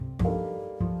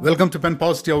Welcome to Pen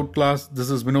Positive Outclass. This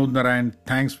is Vinod Narayan.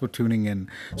 Thanks for tuning in.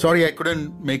 Sorry I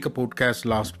couldn't make a podcast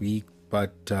last week,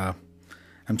 but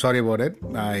I'm sorry about it.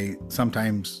 I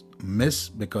sometimes miss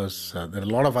because there are a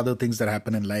lot of other things that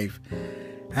happen in life.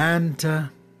 And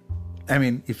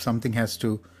if something has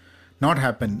to not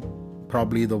happen,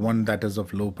 probably the one that is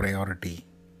of low priority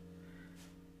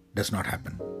does not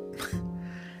happen.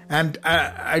 And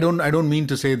I don't mean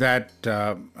to say that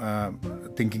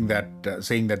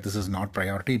saying that this is not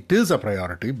priority. It is a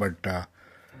priority, but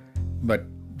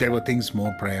there were things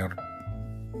more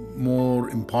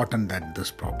important than this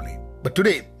probably. But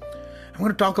today, I'm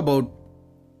going to talk about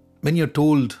when you're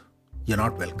told you're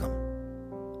not welcome.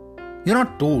 You're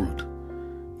not told.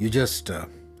 You just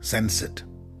sense it.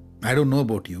 I don't know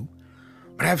about you,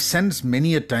 but I've sensed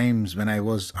many a times when I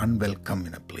was unwelcome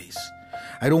in a place.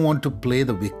 I don't want to play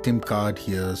the victim card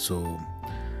here, so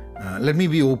let me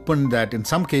be open that in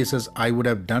some cases I would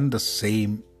have done the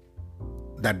same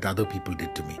that the other people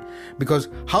did to me. Because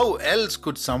how else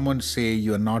could someone say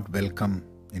you are not welcome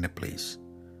in a place?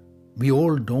 We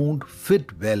all don't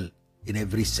fit well in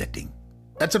every setting.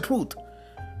 That's the truth.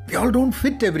 We all don't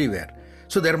fit everywhere.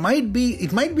 So it might be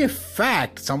a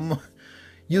fact.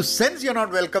 You sense you're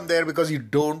not welcome there because you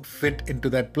don't fit into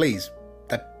that place.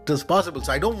 That is possible.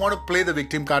 So I don't want to play the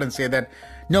victim card and say that,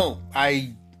 no,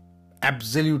 I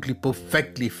absolutely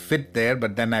perfectly fit there,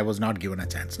 but then I was not given a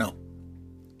chance. No.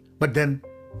 But then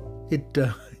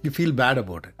you feel bad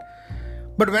about it.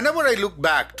 But whenever I look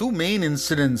back, two main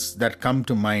incidents that come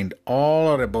to mind all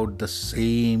are about the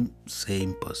same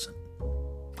person.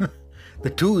 The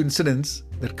two incidents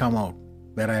that come out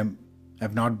where I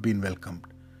have not been welcomed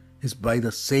is by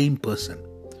the same person.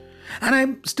 And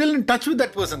I'm still in touch with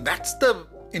that person. That's the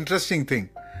interesting thing.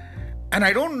 And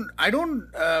I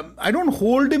don't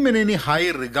hold him in any high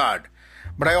regard,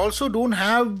 but I also don't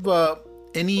have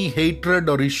any hatred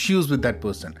or issues with that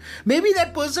person. Maybe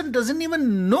that person doesn't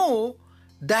even know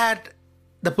that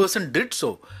the person did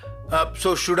so.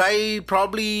 So should I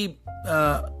probably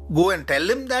go and tell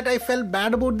him that I felt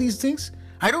bad about these things?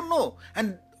 I don't know.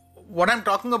 And what I'm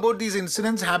talking about, these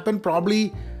incidents happened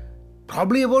probably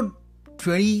about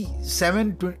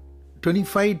 27,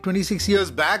 25, 26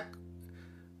 years back.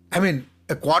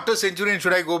 A quarter century, and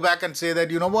should I go back and say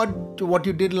that, you know what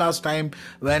you did last time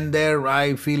when there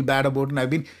I feel bad about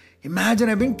it. And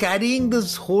I've been carrying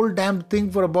this whole damn thing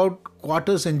for about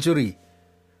quarter century.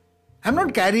 I'm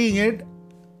not carrying it,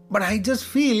 but I just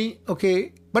feel,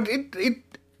 okay, but it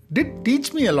did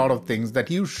teach me a lot of things that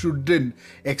you shouldn't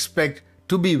expect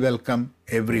to be welcome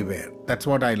everywhere. That's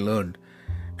what I learned.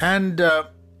 And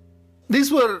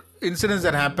these were incidents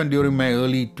that happened during my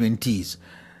early 20s.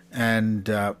 And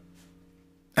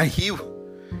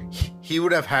he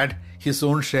would have had his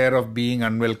own share of being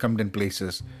unwelcomed in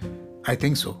places. I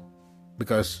think so.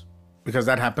 Because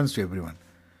that happens to everyone.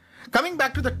 Coming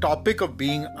back to the topic of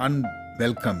being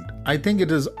unwelcomed, I think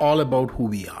it is all about who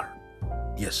we are.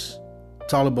 Yes,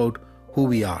 it's all about who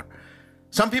we are.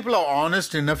 Some people are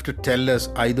honest enough to tell us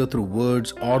either through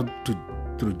words or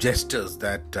through gestures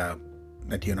that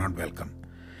you're not welcome.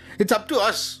 It's up to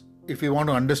us if we want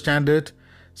to understand it.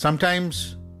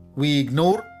 Sometimes we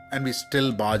ignore and we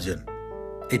still barge in.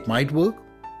 It might work.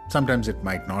 Sometimes it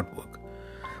might not work.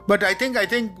 But I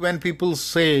think when people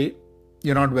say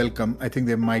you're not welcome, I think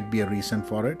there might be a reason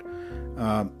for it.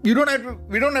 We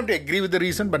don't have to agree with the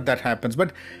reason, but that happens.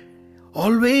 But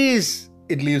always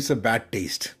it leaves a bad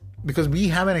taste because we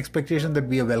have an expectation that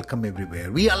we are welcome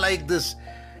everywhere. We are like this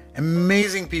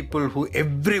amazing people who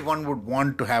everyone would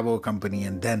want to have our company,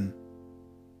 and then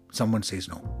someone says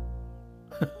no.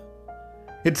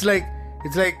 It's like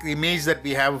the image that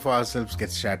we have of ourselves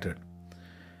gets shattered.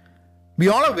 We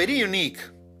all are very unique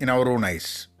in our own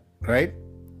eyes, right?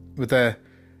 With a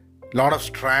lot of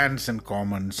strands in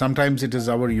common. Sometimes it is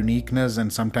our uniqueness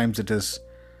and sometimes it is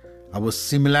our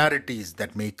similarities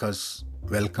that make us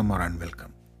welcome or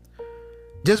unwelcome.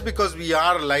 Just because we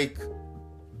are like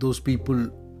those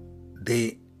people,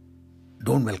 they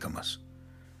don't welcome us.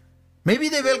 Maybe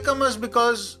they welcome us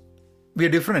because we are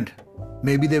different.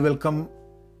 Maybe they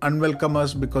unwelcome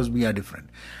us because we are different.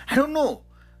 I don't know.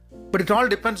 But it all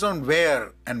depends on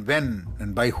where and when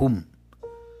and by whom.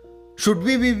 Should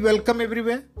we be welcome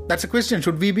everywhere? That's a question.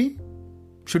 Should we be?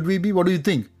 What do you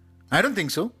think? I don't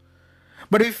think so.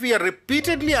 But if we are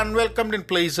repeatedly unwelcomed in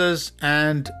places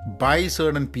and by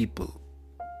certain people,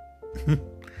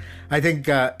 I think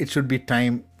it should be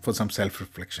time for some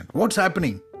self-reflection. What's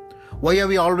happening? Why are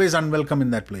we always unwelcome in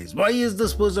that place? Why is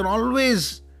this person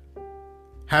always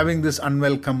having this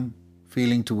unwelcome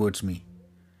feeling towards me?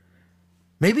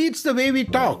 Maybe it's the way we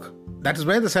talk. That is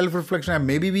where the self-reflection,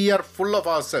 maybe we are full of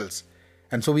ourselves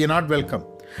and so we are not welcome.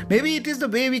 Maybe it is the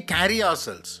way we carry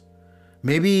ourselves.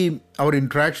 Maybe our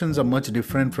interactions are much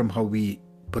different from how we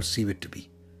perceive it to be.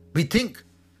 We think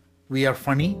we are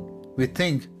funny. We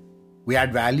think we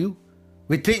add value.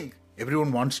 We think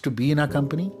everyone wants to be in our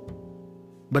company.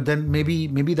 But then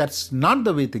maybe that's not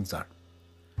the way things are.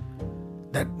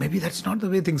 Maybe that's not the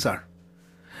way things are.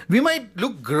 We might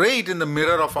look great in the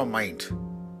mirror of our mind,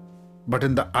 but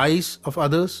in the eyes of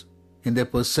others, in their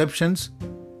perceptions,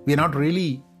 we are not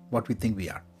really what we think we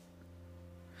are.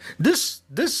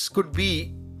 This could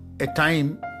be a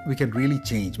time we can really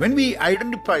change. When we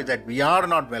identify that we are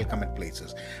not welcome at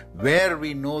places, where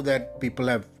we know that people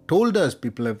have told us,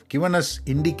 people have given us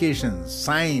indications,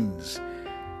 signs,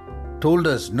 told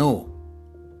us no,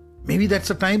 maybe that's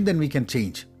a time then we can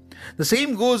change. The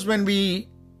same goes when we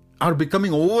are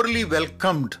becoming overly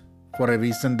welcomed for a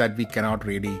reason that we cannot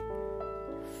really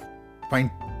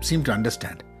seem to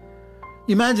understand.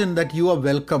 Imagine that you are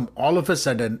welcome all of a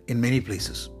sudden in many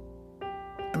places.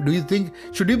 Do you think,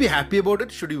 should you be happy about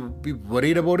it? Should you be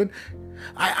worried about it?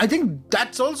 I think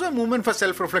that's also a moment for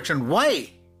self-reflection.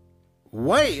 Why?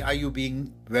 Why are you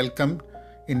being welcomed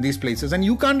in these places? And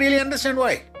you can't really understand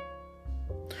why.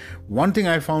 One thing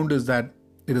I found is that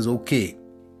it is okay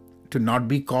to not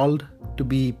be called to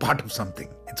be part of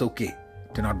something. It's okay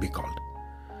to not be called.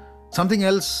 Something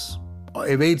else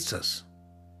awaits us.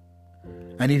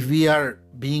 And if we are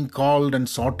being called and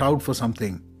sought out for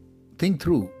something, think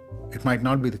through. It might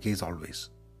not be the case always.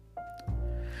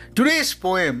 Today's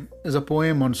poem is a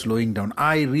poem on slowing down.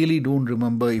 I really don't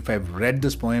remember if I've read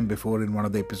this poem before in one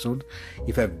of the episodes.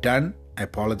 If I've done, I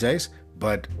apologize.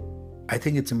 But I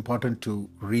think it's important to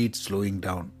read Slowing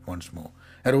Down once more.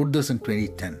 I wrote this in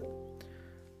 2010.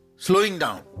 Slowing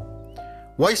down.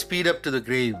 Why speed up to the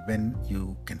grave when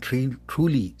you can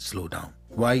truly slow down?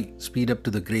 Why speed up to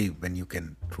the grave when you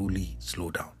can truly slow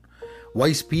down?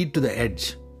 Why speed to the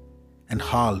edge and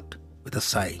halt with a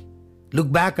sigh?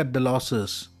 Look back at the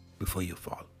losses before you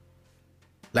fall.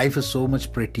 Life is so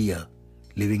much prettier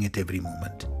living it every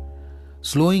moment.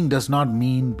 Slowing does not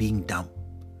mean being dumb,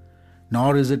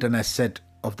 nor is it an asset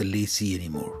of the lazy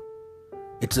anymore.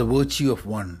 It's a virtue of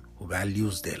one who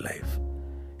values their life.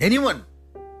 Anyone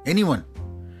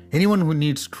who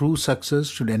needs true success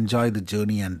should enjoy the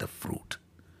journey and the fruit.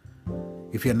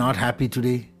 If you're not happy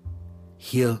today,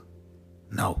 here,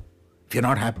 now. If you're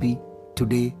not happy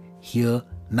today, here,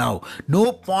 now.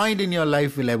 No point in your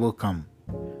life will ever come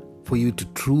for you to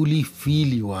truly feel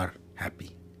you are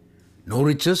happy. No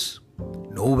riches,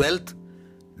 no wealth,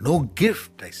 no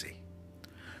gift, I say.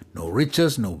 No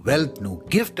riches, no wealth, no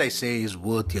gift, I say, is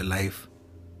worth your life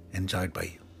enjoyed by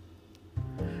you.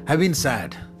 I've been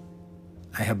sad.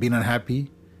 I have been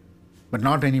unhappy, but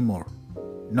not anymore.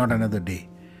 Not another day.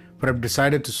 But I've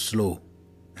decided to slow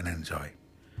and enjoy.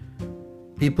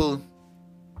 People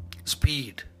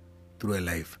speed through a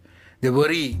life. They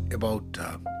worry about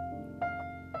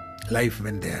life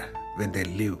when they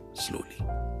live slowly.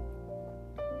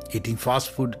 Eating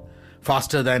fast food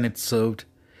faster than it's served.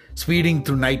 Speeding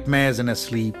through nightmares in a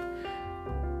sleep.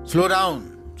 Slow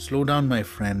down, my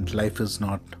friend. Life is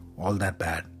not all that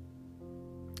bad.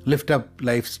 Lift up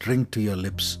life's drink to your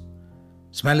lips.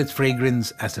 Smell its fragrance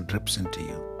as it drips into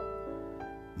you.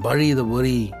 Bury the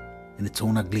worry in its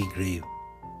own ugly grave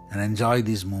and enjoy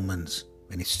these moments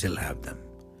when you still have them.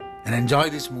 And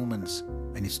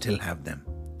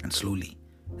slowly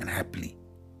and happily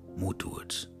move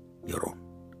towards your own.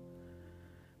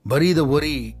 Bury the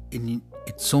worry in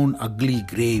its own ugly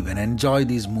grave and enjoy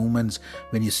these moments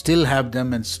when you still have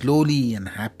them, and slowly and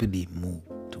happily move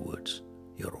towards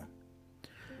your own.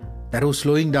 That was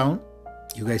Slowing Down.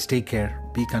 You guys take care,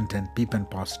 be content, be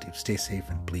positive, stay safe,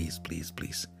 and please, please,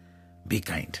 please be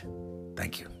kind.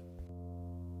 Thank you.